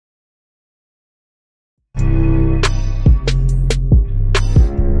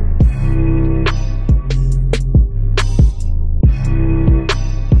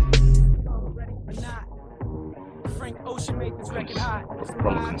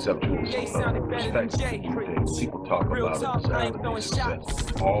conceptual perspective to view things. People talk about it,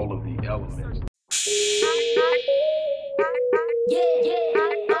 success, all of the elements.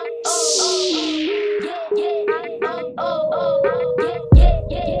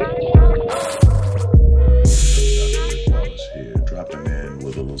 Wallace here, dropping in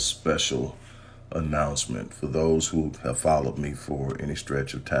with a little special announcement. For those who have followed me for any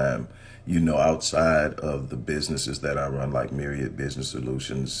stretch of time, you know, outside of the businesses that I run, like Myriad Business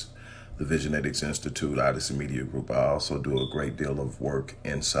Solutions, the Visionetics Institute, Odyssey Media Group, I also do a great deal of work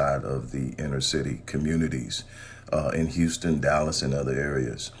inside of the inner city communities in Houston, Dallas, and other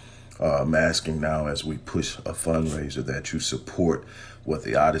areas. I'm asking now, as we push a fundraiser, that you support what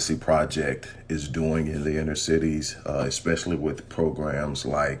the Odyssey Project is doing in the inner cities, especially with programs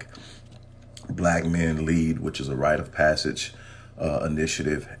like Black Men Lead, which is a rite of passage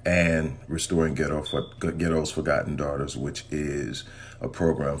initiative, and Restoring Ghetto's Forgotten Daughters, which is a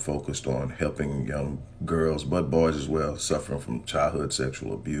program focused on helping young girls, but boys as well, suffering from childhood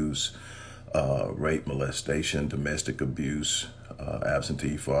sexual abuse, rape, molestation, domestic abuse,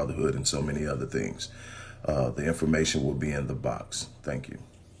 absentee fatherhood, and so many other things. The information will be in the box. Thank you.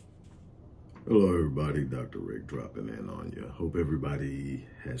 Hello, everybody. Dr. Rick dropping in on you. Hope everybody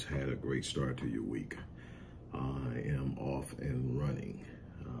has had a great start to your week. I am off and running.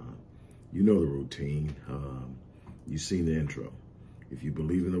 You know the routine. You've seen the intro. If you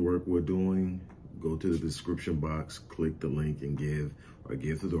believe in the work we're doing, go to the description box, click the link and give, or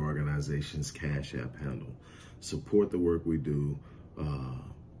give to the organization's Cash App handle. Support the work we do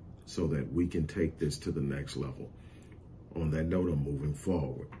so that we can take this to the next level. On that note, I'm moving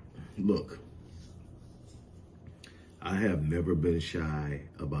forward. Look, I have never been shy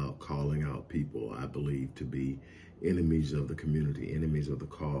about calling out people I believe to be enemies of the community, enemies of the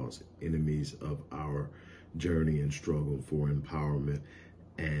cause, enemies of our journey and struggle for empowerment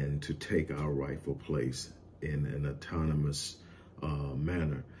and to take our rightful place in an autonomous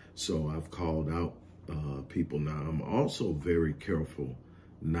manner. So I've called out people. Now, I'm also very careful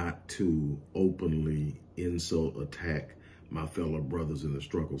not to openly insult, attack my fellow brothers in the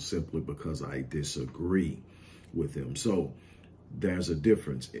struggle simply because I disagree with them. So there's a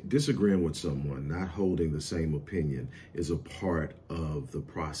difference. Disagreeing with someone, not holding the same opinion, is a part of the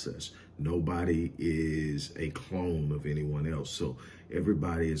process. Nobody is a clone of anyone else. So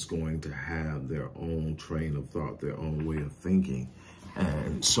everybody is going to have their own train of thought, their own way of thinking.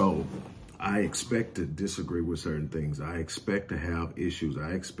 And so I expect to disagree with certain things. I expect to have issues.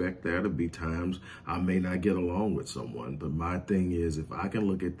 I expect there to be times I may not get along with someone. But my thing is, if I can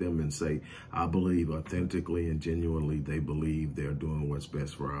look at them and say, I believe authentically and genuinely they believe they're doing what's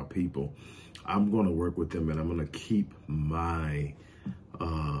best for our people, I'm going to work with them and I'm going to keep my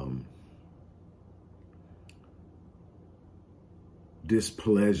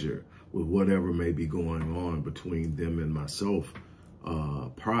displeasure with whatever may be going on between them and myself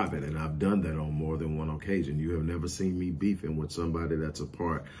private, and I've done that on more than one occasion. You have never seen me beefing with somebody that's a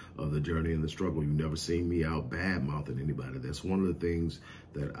part of the journey and the struggle. You've never seen me out bad-mouthing anybody. That's one of the things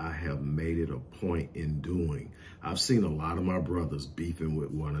that I have made it a point in doing. I've seen a lot of my brothers beefing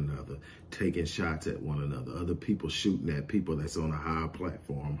with one another, taking shots at one another, other people shooting at people that's on a higher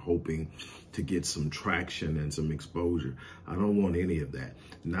platform, hoping to get some traction and some exposure. I don't want any of that.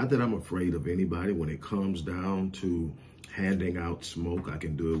 Not that I'm afraid of anybody. When it comes down to handing out smoke, I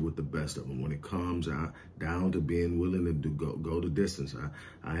can do it with the best of them. When it comes down to being willing to go the distance,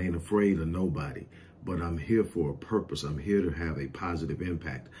 I ain't afraid of nobody. But I'm here for a purpose. I'm here to have a positive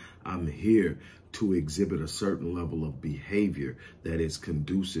impact. I'm here to exhibit a certain level of behavior that is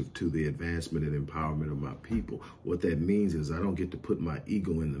conducive to the advancement and empowerment of my people. What that means is I don't get to put my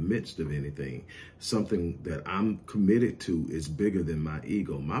ego in the midst of anything. Something that I'm committed to is bigger than my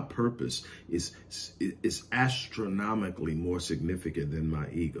ego. My purpose is astronomically more significant than my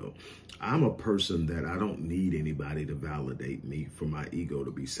ego. I'm a person that I don't need anybody to validate me for my ego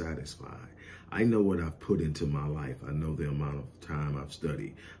to be satisfied. I know what I've put into my life. I know the amount of time I've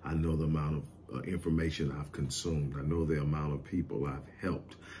studied. I know the amount of information I've consumed. I know the amount of people I've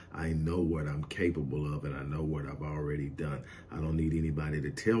helped. I know what I'm capable of, and I know what I've already done. I don't need anybody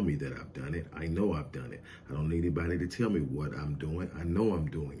to tell me that I've done it. I know I've done it. I don't need anybody to tell me what I'm doing. I know I'm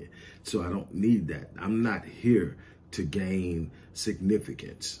doing it. So I don't need that. I'm not here to gain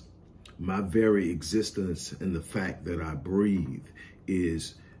significance. My very existence and the fact that I breathe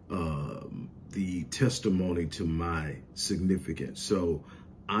is the testimony to my significance. So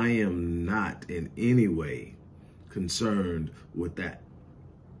I am not in any way concerned with that.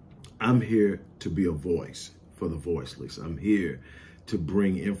 I'm here to be a voice for the voiceless. I'm here to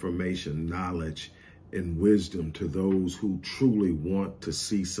bring information, knowledge, and wisdom to those who truly want to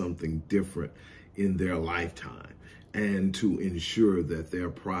see something different in their lifetime, and to ensure that their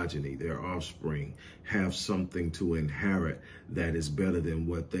progeny, their offspring, have something to inherit that is better than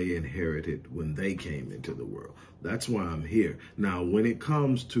what they inherited when they came into the world. That's why I'm here. Now, when it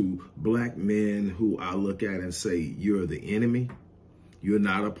comes to black men who I look at and say, you're the enemy, you're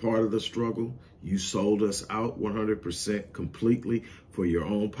not a part of the struggle, you sold us out 100% completely for your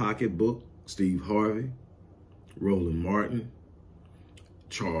own pocketbook, Steve Harvey, Roland Martin,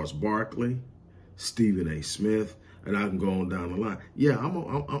 Charles Barkley, Stephen A. Smith, and I can go on down the line. Yeah,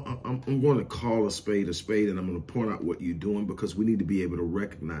 I'm going to call a spade, and I'm going to point out what you're doing, because we need to be able to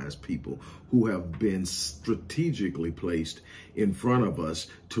recognize people who have been strategically placed in front of us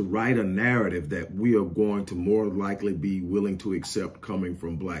to write a narrative that we are going to more likely be willing to accept coming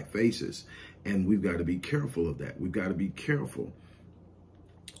from black faces. And we've got to be careful of that. We've got to be careful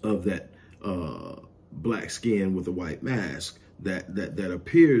of that black skin with a white mask that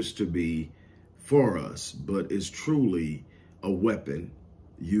appears to be for us, but is truly a weapon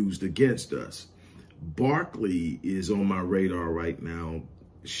used against us. Barkley is on my radar right now.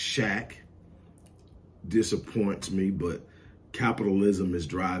 Shaq disappoints me, but capitalism is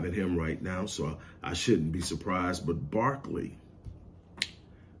driving him right now, so I shouldn't be surprised. But Barkley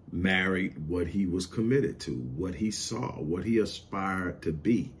married what he was committed to, what he saw, what he aspired to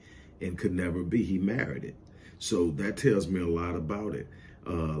be and could never be. He married it. So that tells me a lot about it.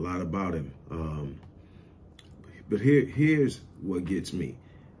 A lot about him. But here's what gets me.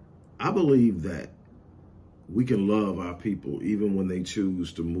 I believe that we can love our people even when they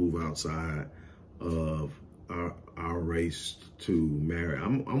choose to move outside of our race to marry.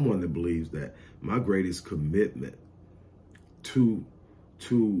 I'm one that believes that my greatest commitment to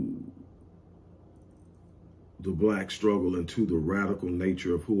the black struggle and to the radical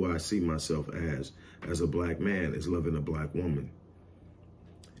nature of who I see myself as a black man is loving a black woman.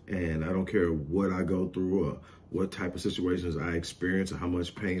 And I don't care what I go through or what type of situations I experience or how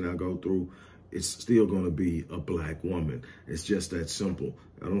much pain I go through, it's still going to be a black woman. It's just that simple.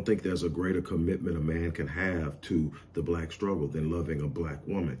 I don't think there's a greater commitment a man can have to the black struggle than loving a black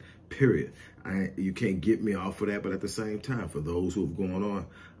woman, period. You can't get me off of that, but at the same time, for those who have gone on,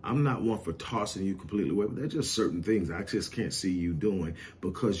 I'm not one for tossing you completely away, but there's just certain things I just can't see you doing,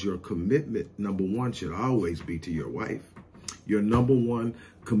 because your commitment, number one, should always be to your wife. Your number one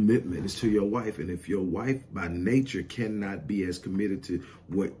commitment is to your wife. And if your wife by nature cannot be as committed to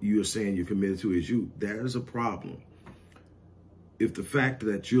what you're saying you're committed to as you, there's a problem. If the fact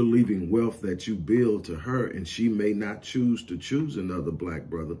that you're leaving wealth that you build to her, and she may not choose to choose another black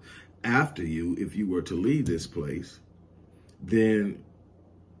brother after you, if you were to leave this place, then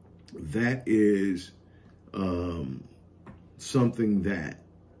that is something that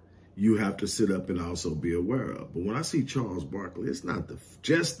you have to sit up and also be aware of. But when I see Charles Barkley, it's not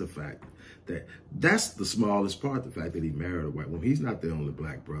just the fact that that's the smallest part, the fact that he married a white woman. He's not the only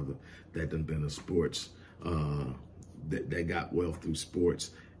black brother that done been in sports, that got wealth through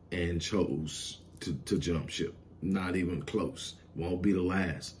sports and chose to jump ship. Not even close. Won't be the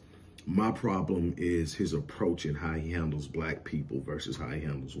last. My problem is his approach and how he handles black people versus how he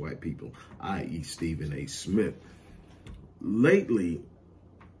handles white people, i.e. Stephen A. Smith. Lately,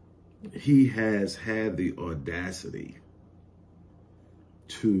 he has had the audacity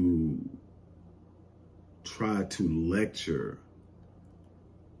to try to lecture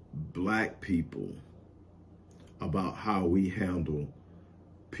black people about how we handle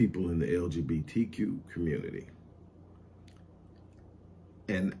people in the LGBTQ community.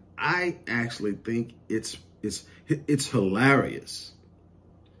 And I actually think it's hilarious,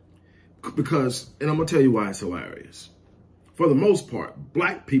 because, and I'm gonna tell you why it's hilarious. For the most part,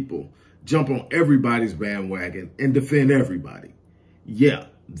 black people jump on everybody's bandwagon and defend everybody. Yeah,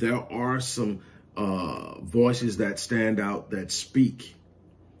 there are some voices that stand out, that speak,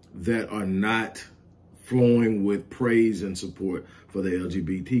 that are not flowing with praise and support for the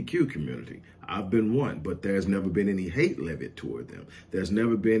LGBTQ community. I've been one, but there's never been any hate levied toward them. There's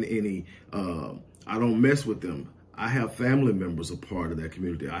never been any, I don't mess with them. I have family members a part of that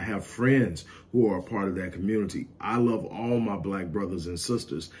community. I have friends who are a part of that community. I love all my black brothers and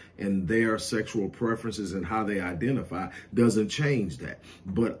sisters, and their sexual preferences and how they identify doesn't change that.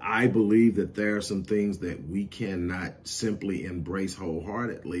 But I believe that there are some things that we cannot simply embrace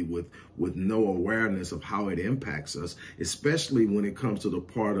wholeheartedly with no awareness of how it impacts us, especially when it comes to the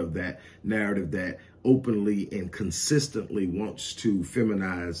part of that narrative that openly and consistently wants to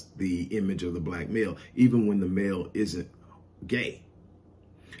feminize the image of the black male, even when the male isn't gay.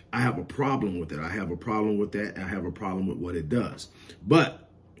 I have a problem with that. I have a problem with that. I have a problem with what it does. But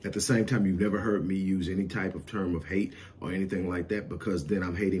At the same time, you've never heard me use any type of term of hate or anything like that, because then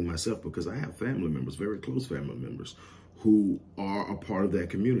I'm hating myself, because I have family members, very close family members, who are a part of that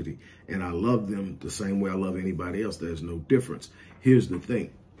community. And I love them the same way I love anybody else. There's no difference. Here's the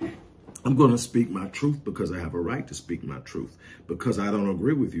thing. I'm going to speak my truth because I have a right to speak my truth. Because I don't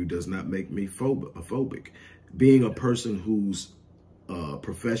agree with you does not make me phobic. Being a person whose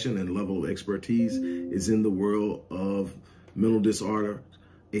profession and level of expertise is in the world of mental disorder,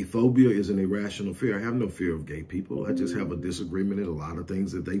 a phobia is an irrational fear. I have no fear of gay people. I just have a disagreement in a lot of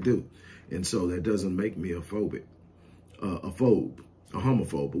things that they do. And so that doesn't make me a phobic, a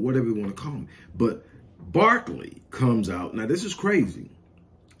homophobe, or whatever you want to call me. But Barkley comes out. Now, this is crazy.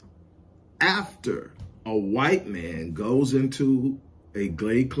 After a white man goes into a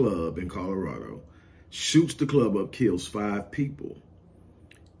gay club in Colorado, shoots the club up, kills 5 people,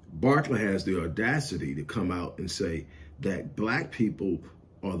 Barkley has the audacity to come out and say that black people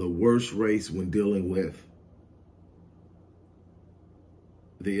are the worst race when dealing with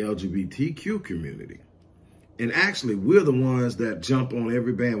the LGBTQ community. And actually, we're the ones that jump on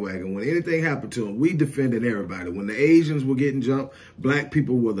every bandwagon. When anything happened to them, we defended everybody. When the Asians were getting jumped, black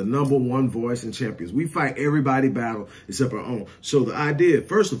people were the #1 voice and champions. We fight everybody battle except our own. So the idea,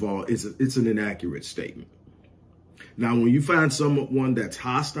 first of all, it's an inaccurate statement. Now, when you find someone that's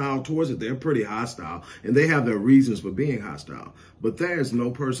hostile towards it, they're pretty hostile, and they have their reasons for being hostile. But there's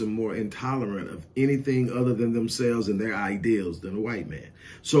no person more intolerant of anything other than themselves and their ideals than a white man.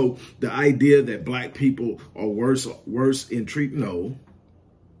 So the idea that black people are worse in treatment, no.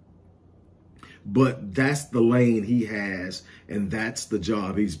 But that's the lane he has, and that's the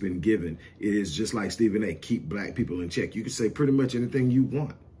job he's been given. It is just like Stephen A. Keep black people in check. You can say pretty much anything you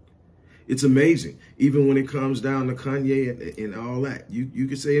want. It's amazing. Even when it comes down to Kanye and all that, you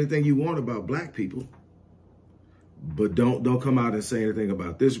can say anything you want about black people, but don't come out and say anything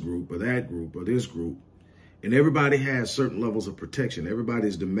about this group or that group or this group. And everybody has certain levels of protection.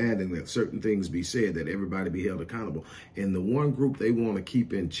 Everybody's demanding that certain things be said, that everybody be held accountable. And the one group they want to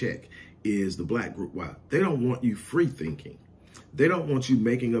keep in check is the black group. Why? They don't want you free thinking. They don't want you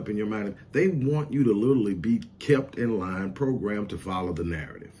making up in your mind. They want you to literally be kept in line, programmed to follow the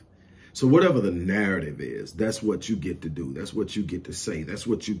narrative. So whatever the narrative is, that's what you get to do. That's what you get to say. That's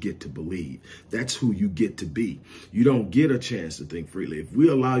what you get to believe. That's who you get to be. You don't get a chance to think freely. If we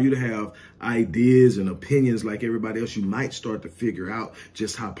allow you to have ideas and opinions like everybody else, you might start to figure out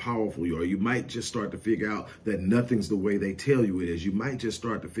just how powerful you are. You might just start to figure out that nothing's the way they tell you it is. You might just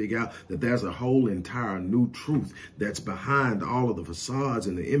start to figure out that there's a whole entire new truth that's behind all of the facades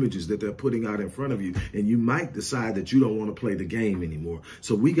and the images that they're putting out in front of you. And you might decide that you don't want to play the game anymore.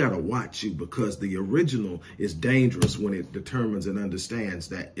 So we got to watch you, because the original is dangerous when it determines and understands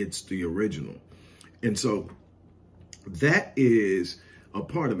that it's the original. And so that is a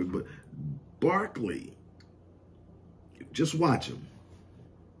part of it. But Barkley, just watch him,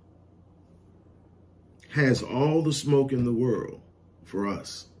 has all the smoke in the world for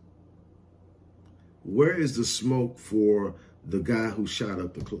us. Where is the smoke for the guy who shot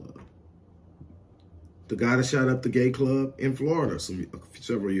up the club? The guy that shot up the gay club in Florida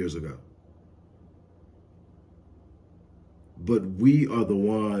several years ago. But we are the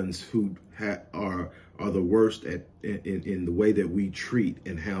ones who are the worst in the way that we treat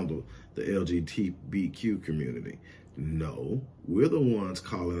and handle the LGTBQ community. No, we're the ones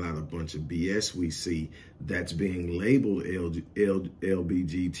calling out a bunch of BS we see that's being labeled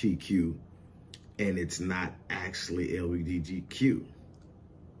LGBTQ, and it's not actually LGBTQ.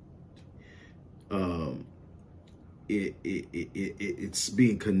 It's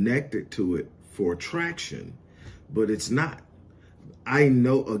being connected to it for attraction, but it's not. I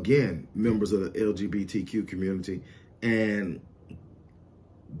know, again, members of the LGBTQ community, and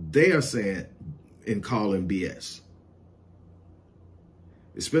they are saying and calling BS,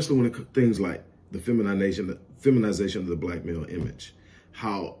 especially when things like the feminization of the black male image,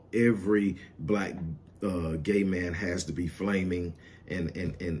 how every black gay man has to be flaming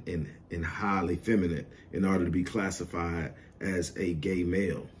and highly feminine in order to be classified as a gay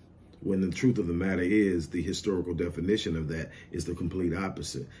male. When the truth of the matter is, the historical definition of that is the complete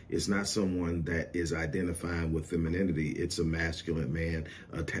opposite. It's not someone that is identifying with femininity. It's a masculine man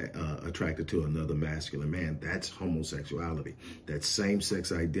attracted to another masculine man. That's homosexuality. That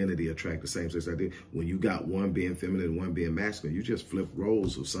same-sex identity attract the same-sex identity. When you got one being feminine and one being masculine, you just flip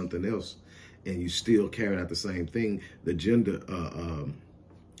roles of something else, and you still carry out the same thing. The gender,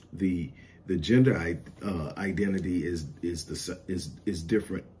 the gender identity is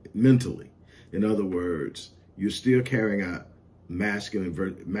different mentally. In other words, you're still carrying out masculine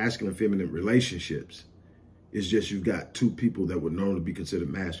feminine relationships It's just you've got two people that would normally be considered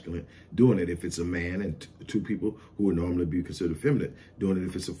masculine doing it if it's a man, and two people who would normally be considered feminine doing it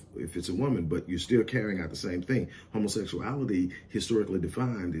if it's a woman. But you're still carrying out the same thing. Homosexuality, historically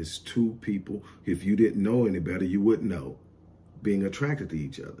defined, is two people. If you didn't know any better, you wouldn't know, being attracted to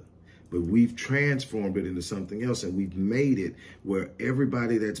each other. But we've transformed it into something else, and we've made it where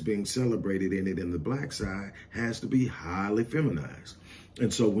everybody that's being celebrated in it in the black side has to be highly feminized.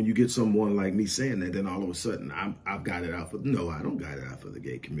 And so when you get someone like me saying that, then all of a sudden I've got it out for, no, I don't got it out for the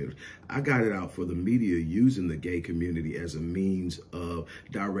gay community. I got it out for the media using the gay community as a means of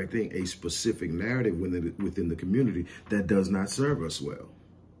directing a specific narrative within the community that does not serve us well.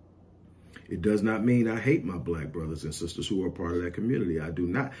 It does not mean I hate my black brothers and sisters who are part of that community. I do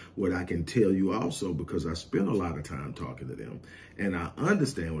not. What I can tell you also, because I spend a lot of time talking to them and I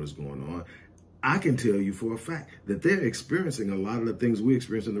understand what is going on, I can tell you for a fact that they're experiencing a lot of the things we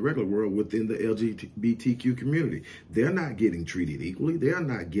experience in the regular world within the LGBTQ community. They're not getting treated equally. They're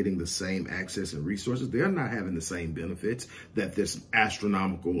not getting the same access and resources. They're not having the same benefits that this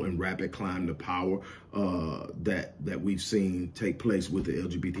astronomical and rapid climb to power that we've seen take place with the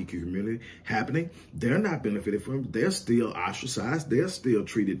LGBTQ community happening. They're not benefiting from it. They're still ostracized. They're still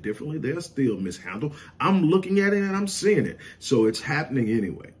treated differently. They're still mishandled. I'm looking at it and I'm seeing it. So it's happening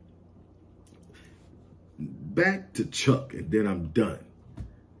anyway. Back to Chuck, and then I'm done.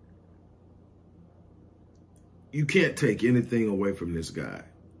 You can't take anything away from this guy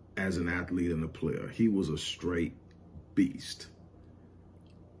as an athlete and a player. He was a straight beast.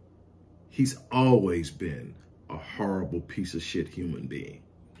 He's always been a horrible piece of shit human being,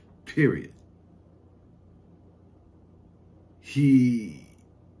 period. He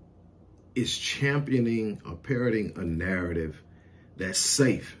is championing or parroting a narrative that's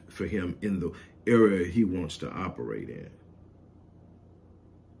safe for him in the area he wants to operate in.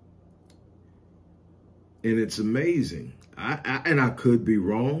 And it's amazing. I could be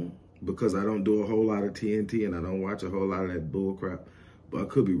wrong because I don't do a whole lot of TNT and I don't watch a whole lot of that bull crap, but I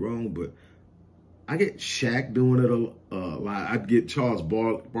could be wrong. But I get Shaq doing it a lot. I get Charles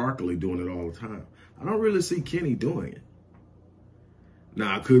Barkley doing it all the time. I don't really see Kenny doing it.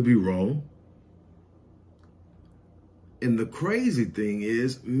 Now, I could be wrong. And the crazy thing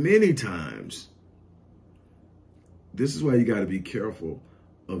is, many times, this is why you got to be careful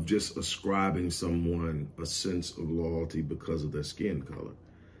of just ascribing someone a sense of loyalty because of their skin color.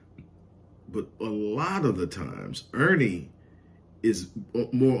 But a lot of the times, Ernie is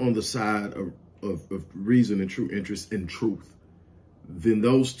more on the side of reason and true interest in truth than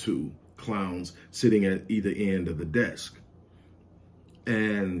those two clowns sitting at either end of the desk.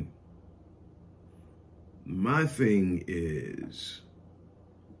 And my thing is,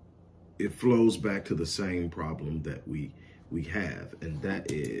 it flows back to the same problem that we have, and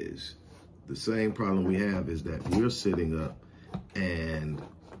that is the same problem we have is that we're sitting up and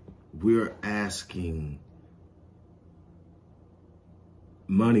we're asking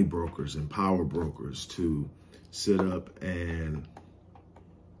money brokers and power brokers to sit up and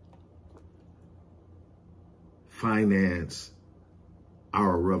finance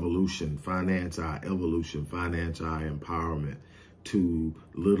our revolution, finance our evolution, finance our empowerment, to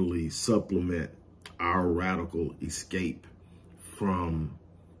literally supplement our radical escape from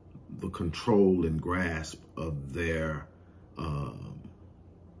the control and grasp of their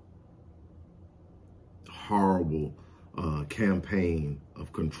horrible campaign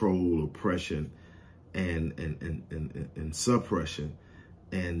of control, oppression, and suppression.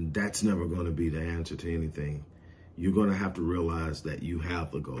 And that's never going to be the answer to anything. You're going to have to realize that you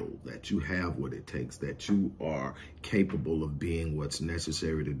have the goal, that you have what it takes, that you are capable of being what's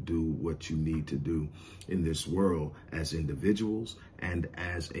necessary to do what you need to do in this world as individuals and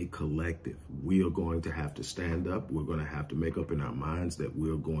as a collective. We are going to have to stand up. We're going to have to make up in our minds that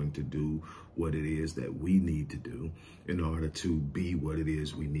we're going to do what it is that we need to do in order to be what it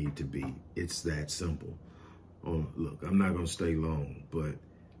is we need to be. It's that simple. Oh, look, I'm not going to stay long, but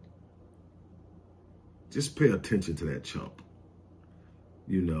just pay attention to that chump.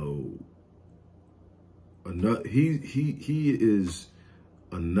 You know, he is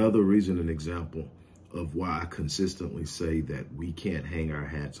another reason, an example of why I consistently say that we can't hang our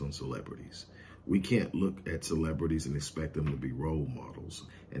hats on celebrities. We can't look at celebrities and expect them to be role models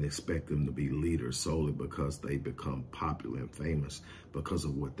and expect them to be leaders solely because they become popular and famous because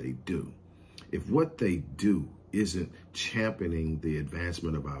of what they do. If what they do isn't championing the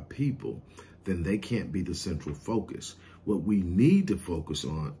advancement of our people, then they can't be the central focus. What we need to focus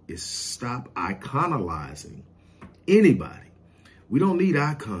on is stop iconizing anybody. We don't need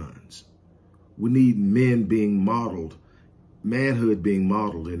icons. We need men being modeled manhood being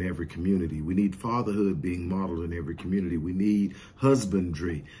modeled in every community. We need fatherhood being modeled in every community. We need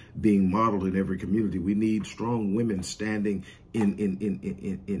husbandry being modeled in every community. We need strong women standing in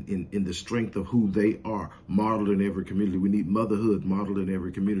the strength of who they are, modeled in every community. We need motherhood modeled in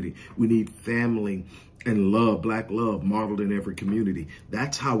every community. We need family and love, black love, modeled in every community.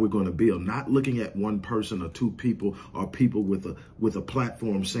 That's how we're going to build. Not looking at one person or two people or people with a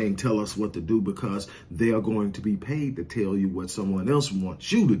platform saying, tell us what to do, because they are going to be paid to tell you what someone else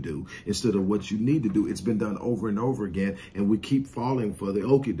wants you to do instead of what you need to do. It's been done over and over again, and we keep falling for the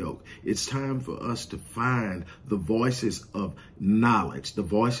okie doke. It's time for us to find the voices of knowledge, the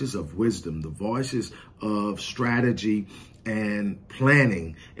voices of wisdom, the voices of strategy and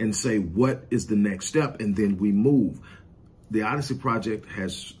planning, and say, what is the next step? And then we move. The Odyssey Project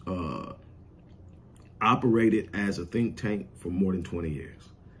has operated as a think tank for more than 20 years.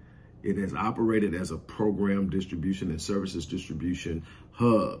 It has operated as a program distribution and services distribution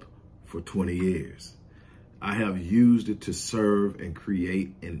hub for 20 years. I have used it to serve and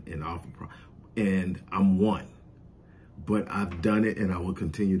create and offer, and I'm one. But I've done it and I will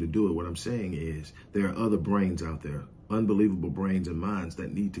continue to do it. What I'm saying is there are other brains out there, unbelievable brains and minds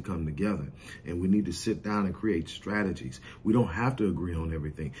that need to come together. And we need to sit down and create strategies. We don't have to agree on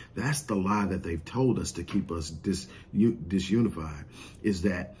everything. That's the lie that they've told us to keep us disunified, is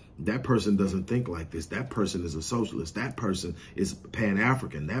that person doesn't think like this. That person is a socialist. That person is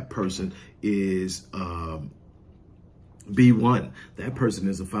Pan-African. That person is B1. That person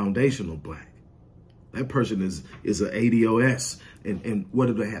is a foundational black. That person is an ADOS. And what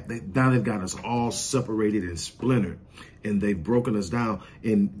do they have? Now they've got us all separated and splintered, and they've broken us down.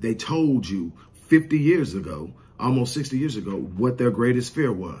 And they told you 50 years ago, almost 60 years ago, what their greatest fear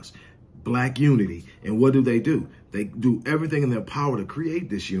was: black unity. And what do? They do everything in their power to create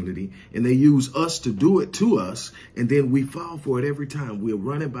this unity, and they use us to do it to us, and then we fall for it every time. We're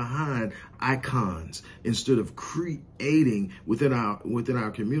running behind icons instead of creating within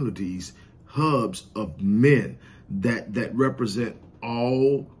our communities hubs of men that represent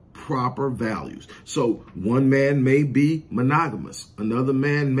all proper values. So one man may be monogamous. Another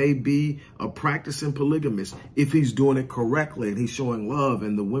man may be a practicing polygamist if he's doing it correctly and he's showing love,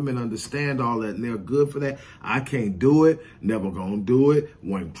 and the women understand all that and they're good for that. I can't do it. Never gonna do it.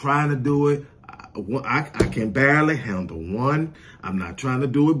 Wasn't trying to do it. I can barely handle one. I'm not trying to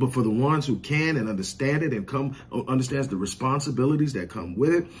do it, but for the ones who can and understand it and understands the responsibilities that come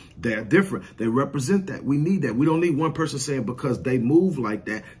with it, they're different. They represent that. We need that. We don't need one person saying because they move like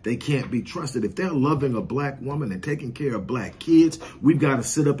that, they can't be trusted. If they're loving a black woman and taking care of black kids, we've got to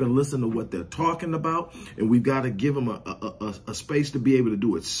sit up and listen to what they're talking about, and we've got to give them a space to be able to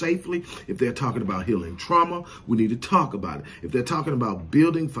do it safely. If they're talking about healing trauma, we need to talk about it. If they're talking about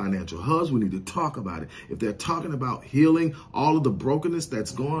building financial hubs, we need to talk about it. If they're talking about healing all of the brokenness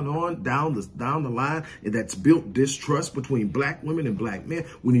that's going on down the line and that's built distrust between black women and black men,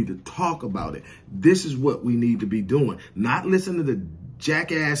 we need to talk about it. This is what we need to be doing. Not listen to the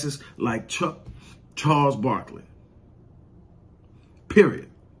jackasses like Charles Barkley. Period.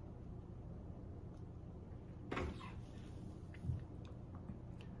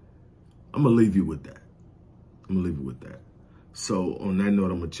 I'm going to leave you with that. So on that note,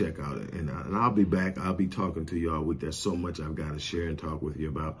 I'm going to check out, and I'll be back. I'll be talking to you all week. There's so much I've got to share and talk with you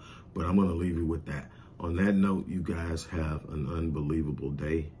about, but I'm going to leave you with that. On that note, you guys have an unbelievable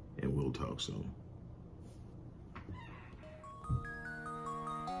day, and we'll talk soon.